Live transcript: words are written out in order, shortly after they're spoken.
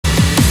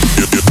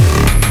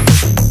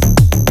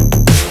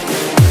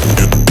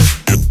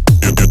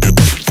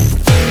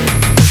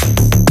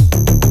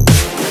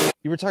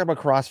were talking about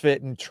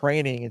CrossFit and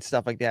training and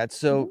stuff like that.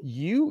 So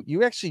you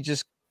actually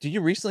did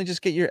you recently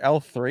just get your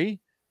L3?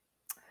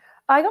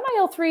 I got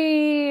my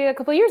L3 a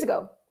couple of years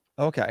ago.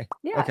 Okay.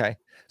 Yeah. Okay.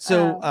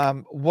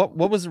 So, what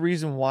was the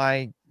reason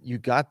why you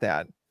got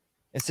that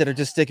instead of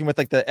just sticking with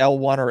like the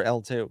L1 or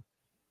L2?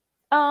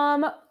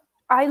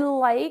 I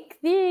like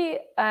the,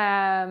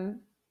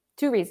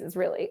 two reasons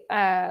really.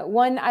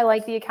 One, I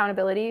like the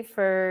accountability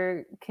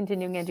for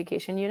continuing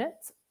education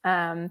units.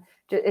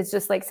 It's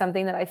just like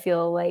something that I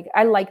feel like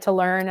I like to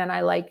learn, and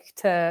I like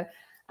to,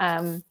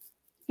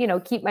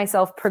 keep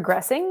myself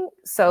progressing.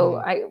 So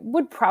I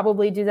would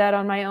probably do that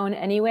on my own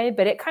anyway,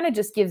 but it kind of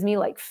just gives me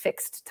like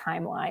fixed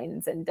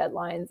timelines and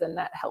deadlines, and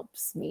that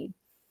helps me,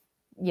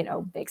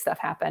 make stuff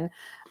happen.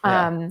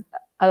 Yeah.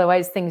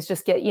 Otherwise things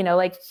just get,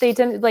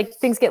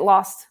 things get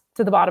lost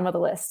to the bottom of the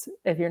list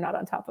if you're not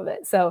on top of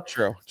it. So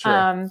True.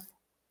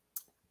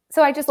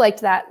 so I just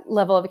liked that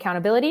level of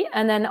accountability.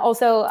 And then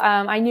also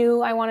I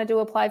knew I wanted to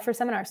apply for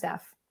seminar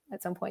staff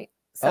at some point.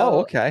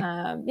 So okay.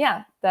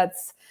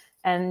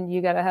 And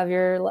you got to have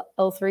your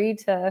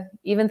L3 to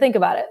even think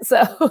about it.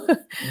 So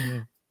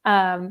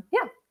so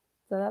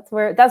that's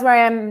where I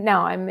am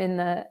now. I'm in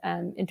the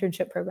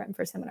internship program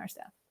for seminar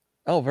staff.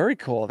 Oh, very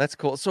cool. That's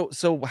cool.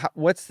 So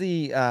what's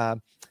the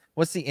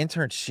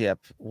internship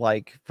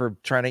like for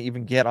trying to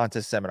even get onto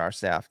seminar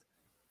staff?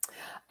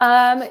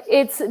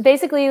 It's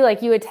basically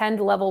like you attend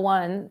level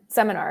 1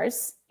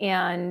 seminars,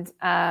 and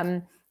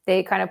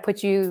they kind of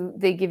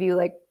they give you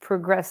like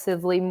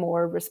progressively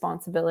more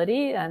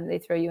responsibility, and they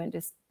throw you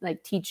into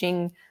like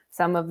teaching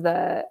some of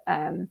the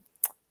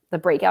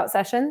breakout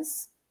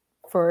sessions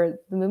for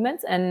the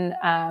movements,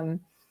 and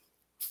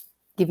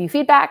give you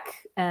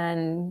feedback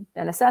and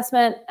an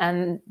assessment,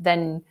 and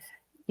then,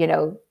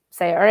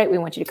 say, all right, we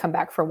want you to come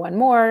back for one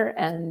more,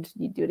 and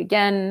you do it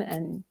again,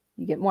 and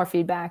you get more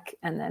feedback,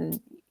 and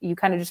then you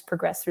kind of just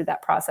progress through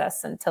that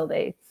process until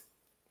they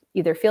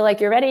either feel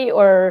like you're ready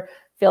or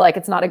feel like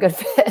it's not a good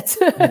fit.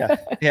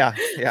 Yeah.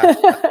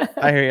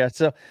 I hear you.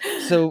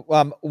 So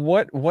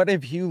what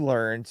have you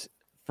learned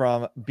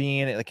from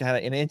being like kind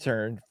of an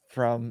intern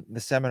from the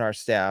seminar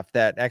staff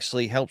that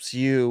actually helps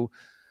you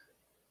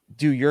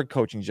do your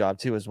coaching job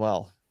too as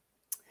well?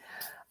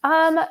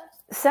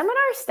 Seminar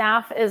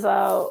staff is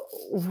for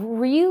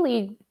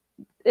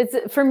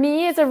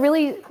me, it's a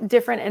really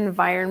different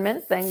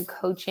environment than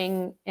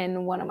coaching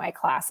in one of my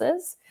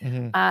classes.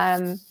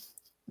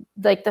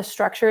 Like the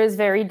structure is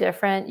very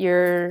different.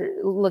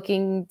 You're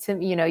looking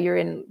to, you're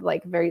in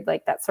like very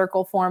like that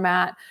circle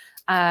format.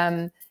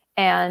 And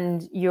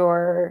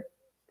you're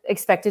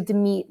expected to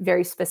meet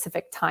very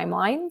specific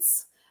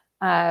timelines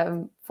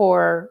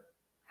for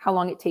how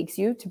long it takes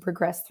you to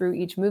progress through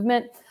each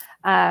movement.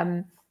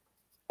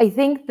 I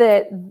think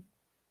that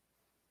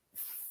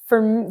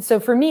for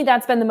me,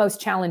 that's been the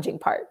most challenging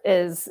part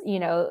is,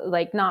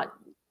 like not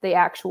the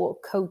actual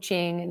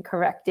coaching and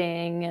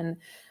correcting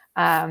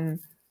and,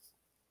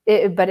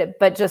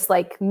 but just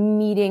like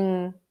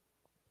meeting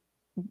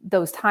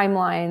those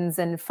timelines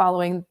and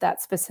following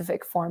that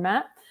specific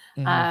format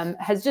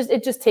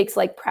it just takes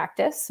like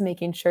practice,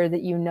 making sure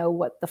that you know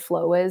what the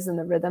flow is and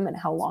the rhythm and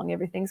how long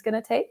everything's going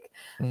to take.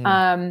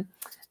 And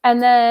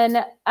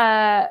then,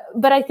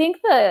 but I think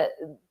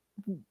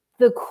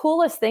the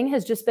coolest thing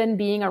has just been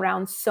being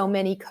around so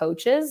many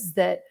coaches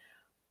that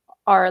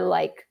are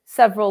like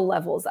several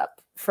levels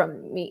up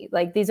from me.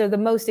 Like these are the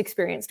most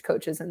experienced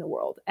coaches in the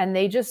world, and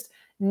they just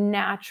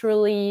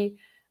naturally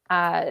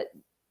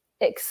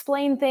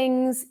explain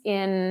things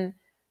in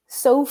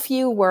so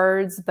few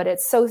words, but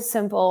it's so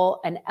simple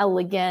and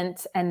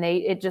elegant, and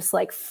it just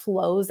like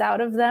flows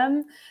out of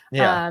them.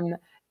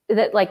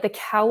 That like the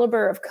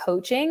caliber of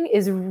coaching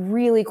is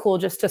really cool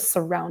just to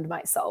surround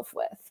myself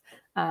with.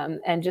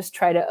 And just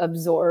try to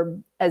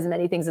absorb as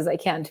many things as I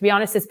can. To be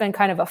honest, it's been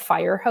kind of a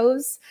fire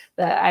hose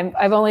that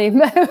I've only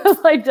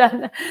like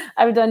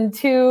I've done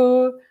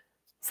 2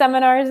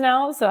 seminars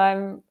now.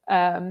 So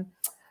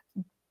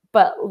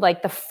but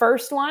like the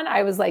first one,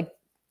 I was like,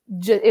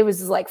 it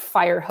was like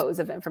fire hose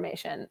of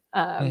information.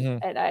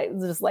 And I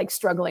was just like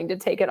struggling to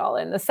take it all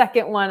in. The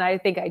second one, I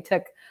think I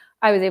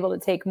was able to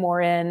take more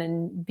in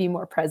and be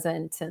more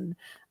present and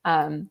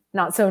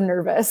not so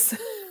nervous.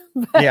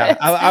 Yeah,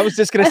 I was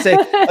just gonna say,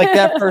 like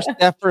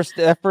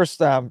that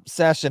first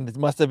session, it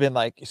must have been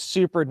like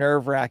super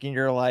nerve-wracking.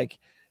 You're like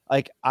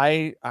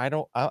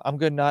I'm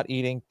good not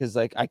eating because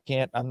like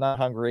I'm not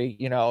hungry.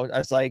 I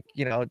was like,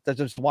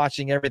 just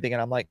watching everything,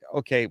 and I'm like,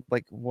 okay,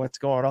 like what's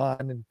going on,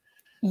 and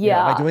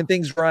am I doing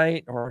things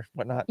right or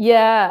whatnot?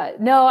 Yeah,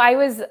 no,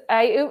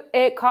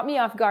 it caught me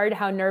off guard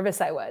how nervous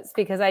I was,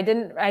 because I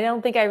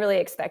don't think I really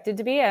expected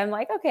to be. I'm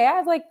like, okay, I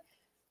have like,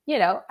 I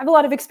have a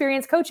lot of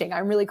experience coaching.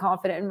 I'm really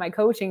confident in my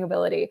coaching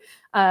ability.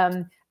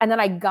 And then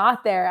I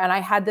got there and I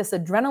had this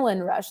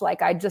adrenaline rush.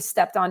 Like I just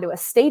stepped onto a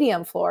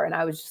stadium floor and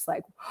I was just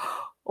like,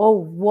 oh,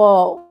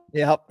 whoa.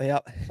 Yep.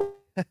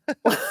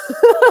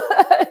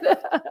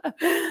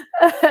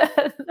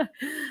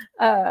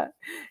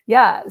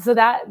 Yeah. So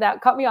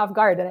that caught me off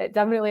guard, and it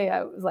definitely,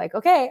 I was like,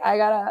 okay, I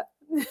gotta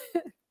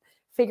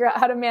figure out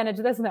how to manage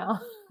this now.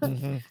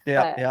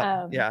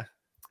 Yeah.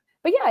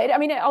 But yeah, I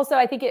mean, also,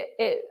 I think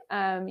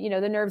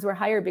the nerves were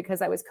higher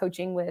because I was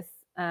coaching with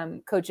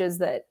coaches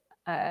that,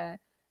 I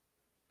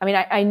mean,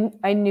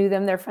 I knew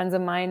them, they're friends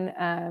of mine.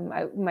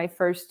 My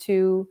first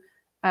two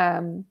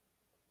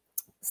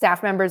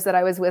staff members that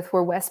I was with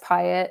were Wes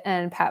Pyatt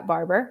and Pat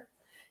Barber.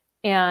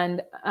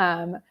 And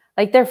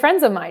like, they're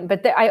friends of mine,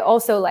 but I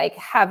also like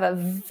have a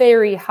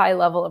very high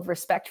level of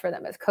respect for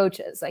them as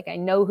coaches. Like, I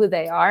know who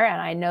they are and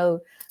I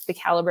know the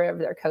caliber of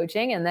their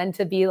coaching. And then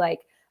to be like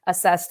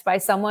assessed by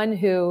someone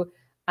who,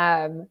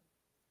 is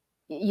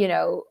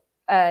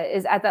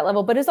at that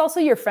level, but is also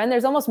your friend,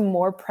 there's almost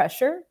more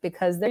pressure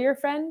because they're your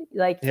friend.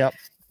 Like, yeah.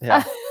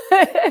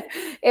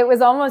 It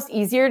was almost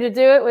easier to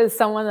do it with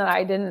someone that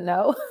I didn't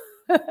know.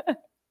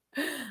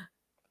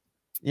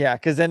 Yeah,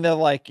 because then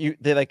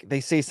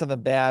they say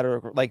something bad,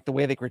 or like the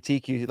way they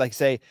critique you, like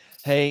say,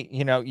 hey,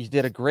 you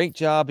did a great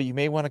job, but you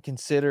may want to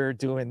consider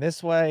doing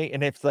this way.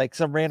 And if like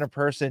some random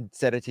person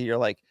said it to you, you're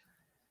like,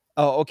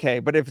 oh, okay.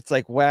 But if it's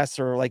like Wes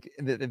or like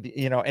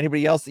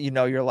anybody else that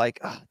you're like,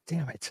 oh,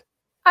 damn it.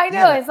 I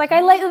know, it's like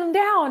I let them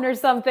down or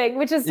something,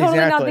 which is totally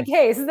not the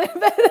case.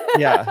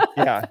 Yeah.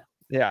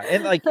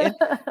 And like,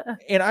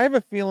 and I have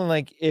a feeling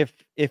like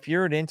if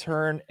you're an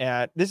intern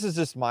this is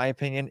just my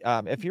opinion.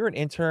 If you're an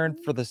intern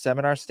for the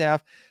seminar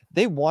staff,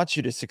 they want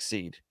you to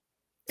succeed.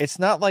 It's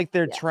not like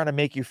they're trying to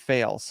make you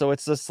fail. So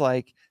it's just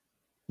like,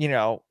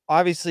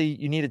 obviously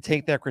you need to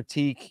take their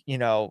critique,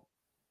 the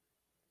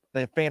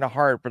faint of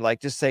heart, but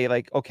like, just say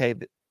like, okay,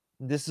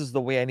 this is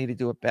the way I need to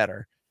do it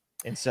better.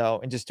 And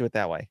just do it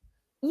that way.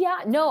 Yeah,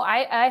 no,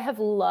 I have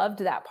loved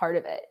that part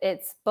of it.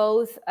 It's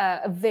both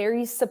a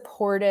very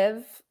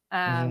supportive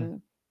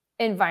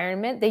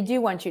environment. They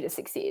do want you to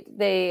succeed.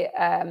 They,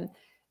 I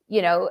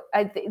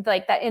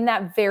like that in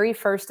that very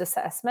first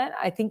assessment,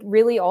 I think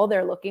really all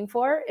they're looking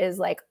for is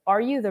like,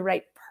 are you the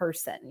right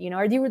person?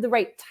 Are you the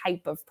right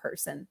type of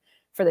person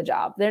for the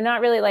job? They're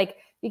not really like,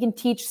 you can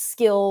teach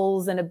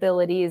skills and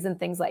abilities and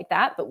things like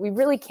that, but we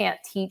really can't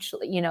teach,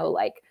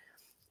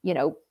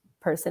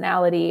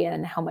 personality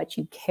and how much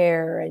you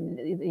care and,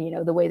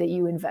 the way that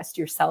you invest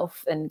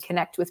yourself and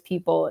connect with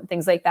people and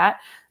things like that.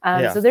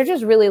 So they're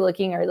just really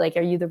looking at like,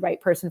 are you the right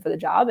person for the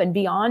job? And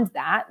beyond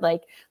that,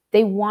 like,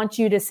 they want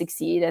you to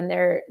succeed. And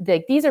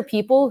these are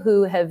people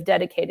who have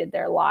dedicated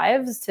their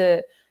lives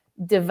to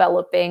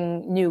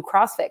developing new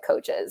CrossFit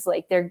coaches.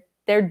 Like, they're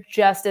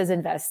just as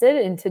invested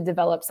in to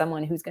develop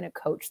someone who's going to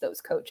coach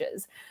those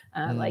coaches.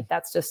 Like,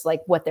 that's just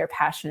like what they're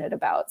passionate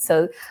about.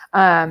 So,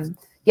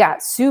 yeah,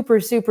 super,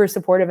 super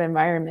supportive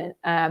environment,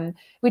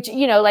 which,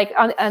 like,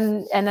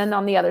 and then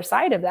on the other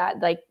side of that,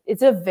 like,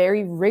 it's a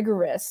very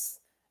rigorous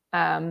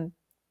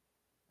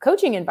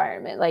coaching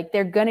environment. Like,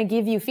 they're going to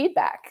give you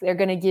feedback. They're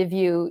going to give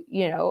you,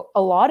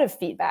 a lot of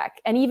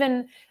feedback. And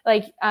even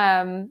like,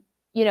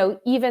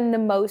 even the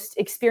most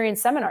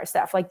experienced seminar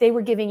staff, like, they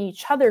were giving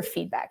each other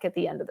feedback at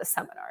the end of the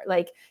seminar,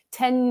 like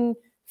 10,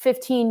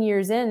 15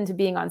 years into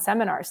being on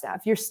seminar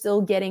staff, you're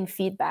still getting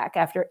feedback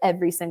after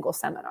every single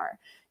seminar.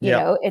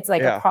 It's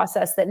like a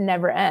process that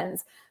never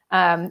ends.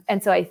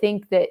 And so I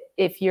think that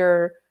if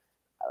you're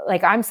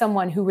like, I'm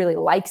someone who really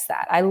likes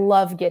that. I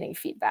love getting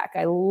feedback.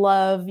 I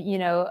love,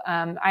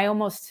 I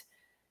almost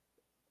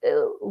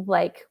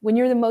like when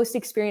you're the most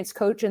experienced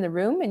coach in the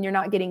room and you're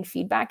not getting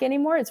feedback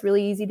anymore, it's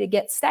really easy to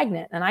get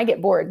stagnant and I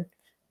get bored.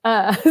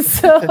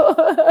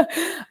 So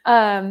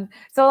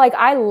like,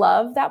 I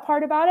love that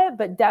part about it,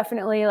 but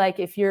definitely like,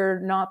 if you're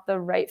not the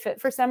right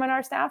fit for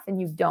seminar staff and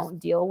you don't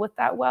deal with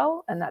that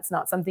well, and that's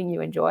not something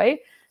you enjoy,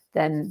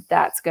 then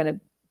that's going to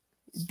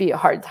be a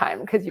hard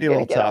time because you're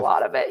going to get a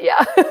lot of it.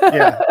 Yeah.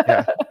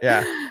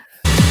 Yeah.